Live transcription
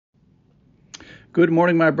Good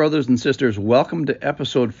morning, my brothers and sisters. Welcome to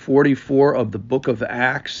episode 44 of the book of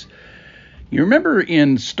Acts. You remember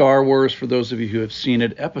in Star Wars, for those of you who have seen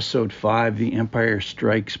it, episode 5, The Empire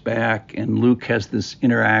Strikes Back, and Luke has this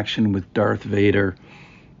interaction with Darth Vader,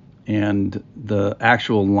 and the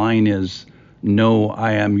actual line is, "No,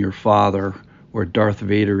 I am your father," where Darth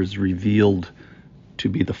Vader is revealed to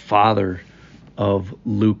be the father of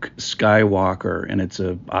Luke Skywalker, and it's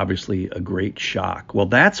obviously a great shock. Well,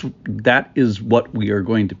 that is what we are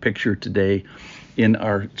going to picture today in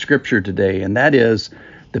our scripture today, and that is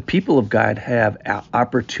the people of God have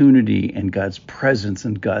opportunity and God's presence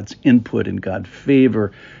and God's input and God's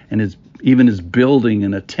favor and even his building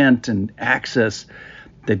and a tent and access,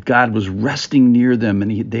 that God was resting near them,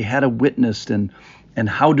 and they had a witness, and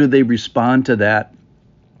how do they respond to that?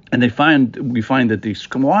 And we find that they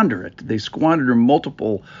squander it. They squander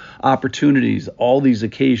multiple opportunities, all these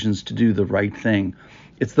occasions to do the right thing.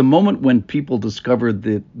 It's the moment when people discover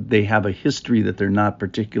that they have a history that they're not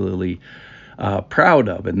particularly proud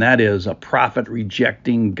of, and that is a prophet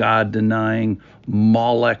rejecting, God denying,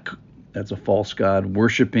 Moloch, that's a false god,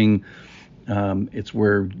 worshiping. It's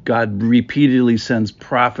where God repeatedly sends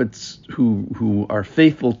prophets who are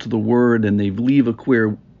faithful to the word, and they leave a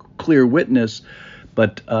clear witness,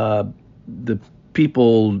 but the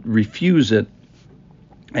people refuse it,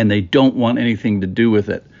 and they don't want anything to do with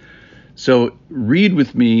it. So read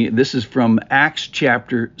with me. This is from Acts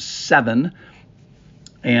chapter 7,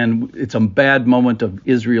 and it's a bad moment of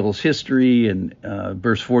Israel's history, and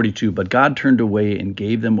verse 42, "But God turned away and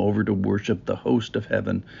gave them over to worship the host of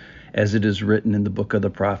heaven, as it is written in the book of the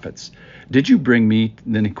prophets. Did you bring me,"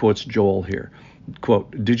 then he quotes Joel here,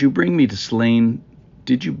 quote, Did you bring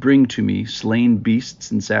to me slain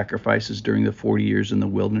beasts and sacrifices during the 40 years in the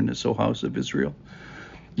wilderness, O house of Israel?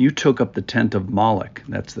 You took up the tent of Moloch,"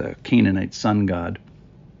 that's the Canaanite sun god,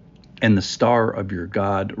 "and the star of your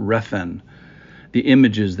god, Rephan, the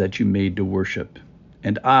images that you made to worship,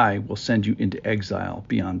 and I will send you into exile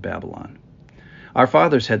beyond Babylon. Our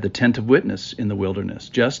fathers had the tent of witness in the wilderness,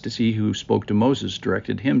 just as he who spoke to Moses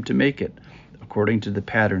directed him to make it, according to the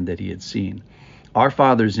pattern that he had seen. Our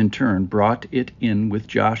fathers, in turn, brought it in with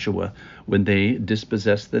Joshua when they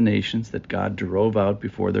dispossessed the nations that God drove out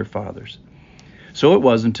before their fathers. So it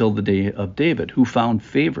was until the day of David, who found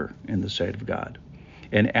favor in the sight of God,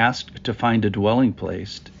 and asked to find a dwelling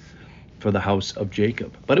place for the house of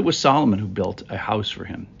Jacob. But it was Solomon who built a house for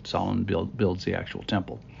him." Solomon builds the actual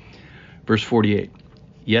temple. Verse 48,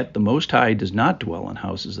 "Yet the Most High does not dwell in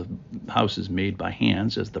houses made by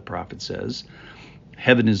hands, as the prophet says.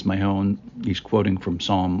 Heaven is my home." He's quoting from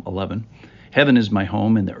Psalm 11. "Heaven is my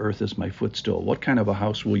home, and the earth is my footstool. What kind of a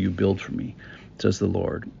house will you build for me, says the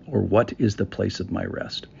Lord? Or what is the place of my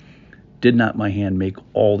rest? Did not my hand make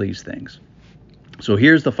all these things?" So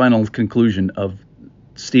here's the final conclusion of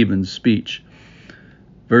Stephen's speech.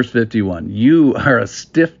 Verse 51, "You are a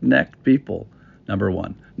stiff-necked people," number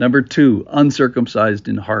one. Number two, uncircumcised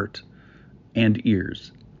in heart and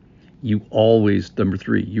ears. Number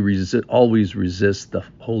three, you always resist the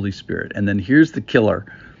Holy Spirit. And then here's the killer: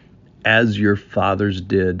 "As your fathers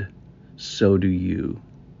did, so do you."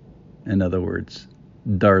 In other words,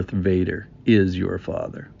 Darth Vader is your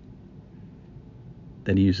father.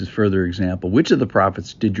 Then he uses further example. "Which of the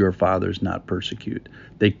prophets did your fathers not persecute?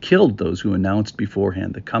 They killed those who announced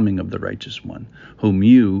beforehand the coming of the righteous one, whom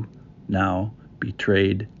you now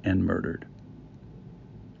betrayed and murdered.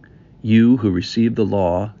 You who received the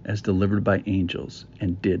law as delivered by angels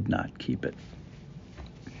and did not keep it."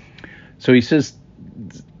 So he says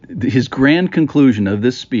his grand conclusion of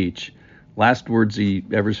this speech, last words he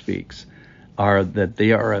ever speaks, are that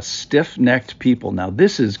they are a stiff-necked people. Now,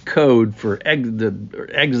 this is code for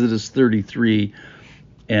Exodus 33,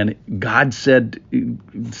 and God said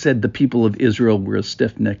the people of Israel were a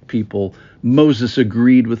stiff-necked people. Moses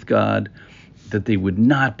agreed with God that they would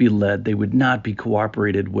not be led, they would not be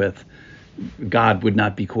cooperated with. God would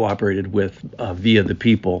not be cooperated with via the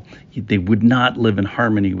people. They would not live in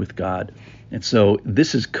harmony with God. And so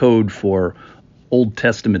this is code for Old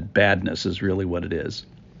Testament badness, is really what it is.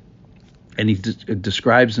 And he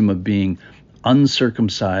describes them of being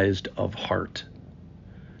uncircumcised of heart.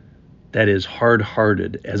 That is,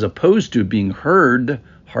 hard-hearted, as opposed to being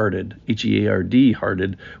hard-hearted, H-E-A-R-D,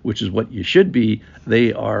 hearted, which is what you should be.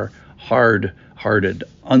 They are hard-hearted,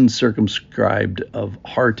 uncircumscribed of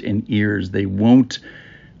heart and ears. They won't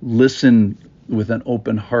listen with an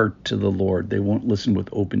open heart to the Lord. They won't listen with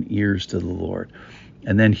open ears to the Lord.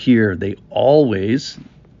 And then here, they always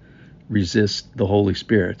resist the Holy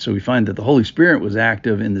Spirit. So we find that the Holy Spirit was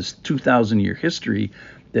active in this 2,000-year history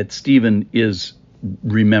that Stephen is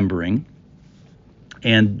remembering.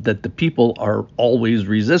 and that the people are always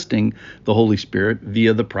resisting the Holy Spirit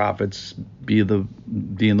via the prophets, via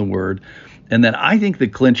the Word. And then I think the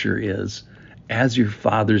clincher is, as your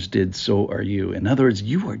fathers did, so are you. In other words,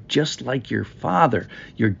 you are just like your father.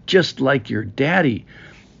 You're just like your daddy.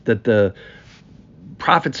 That the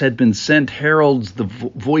prophets had been sent heralds, the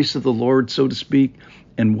voice of the Lord, so to speak.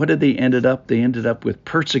 And what did they ended up? They ended up with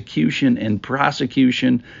persecution and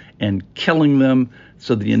prosecution and killing them.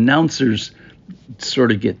 So the announcers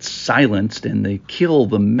sort of get silenced and they kill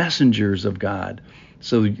the messengers of God.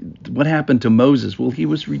 So what happened to Moses? Well, he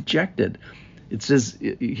was rejected. It says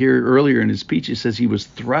here earlier in his speech, it says he was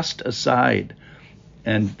thrust aside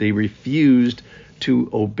and they refused to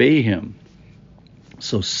obey him.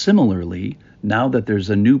 So similarly, now that there's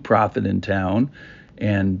a new prophet in town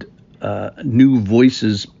and new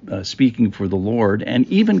voices speaking for the Lord, and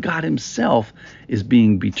even God himself is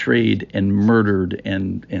being betrayed and murdered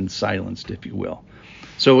and silenced, if you will.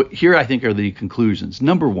 So here I think are the conclusions.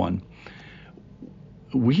 Number one,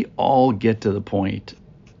 we all get to the point,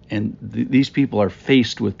 and these people are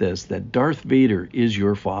faced with this, that Darth Vader is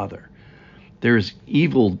your father. There is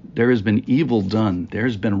evil. There has been evil done. There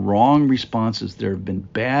has been wrong responses. There have been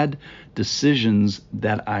bad decisions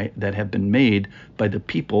that have been made by the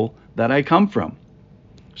people that I come from.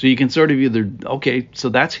 So you can sort of either, okay, so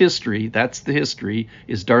that's history. That's the history.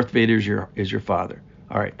 Is Darth Vader is your father?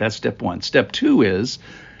 All right, that's step one. Step two is,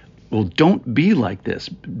 well, don't be like this.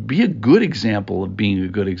 Be a good example of being a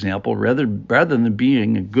good example, rather than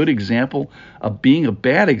being a good example of being a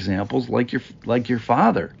bad example, like your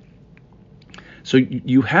father. So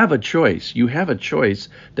you have a choice. You have a choice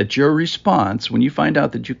that your response, when you find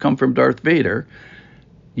out that you come from Darth Vader,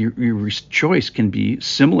 your choice can be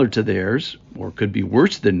similar to theirs, or could be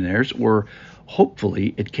worse than theirs, or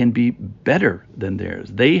hopefully it can be better than theirs.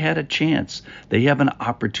 They had a chance. They have an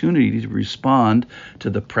opportunity to respond to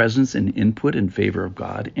the presence and input in favor of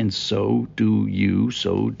God, and so do you,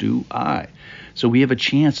 so do I. So we have a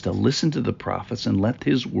chance to listen to the prophets and let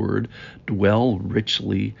his word dwell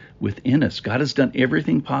richly within us. God has done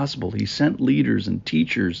everything possible. He sent leaders and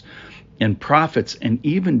teachers and prophets and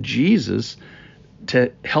even Jesus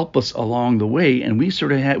to help us along the way. And we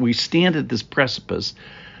stand at this precipice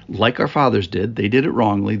like our fathers did. They did it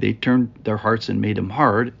wrongly. They turned their hearts and made them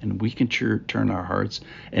hard, and we can turn our hearts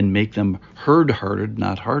and make them herd-hearted,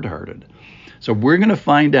 not hard-hearted. So we're going to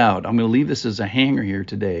find out. I'm going to leave this as a hanger here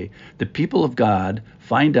today. The people of God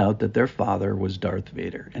find out that their father was Darth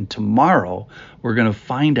Vader. And tomorrow we're going to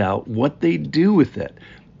find out what they do with it,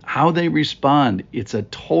 how they respond. It's a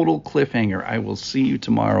total cliffhanger. I will see you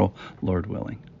tomorrow, Lord willing.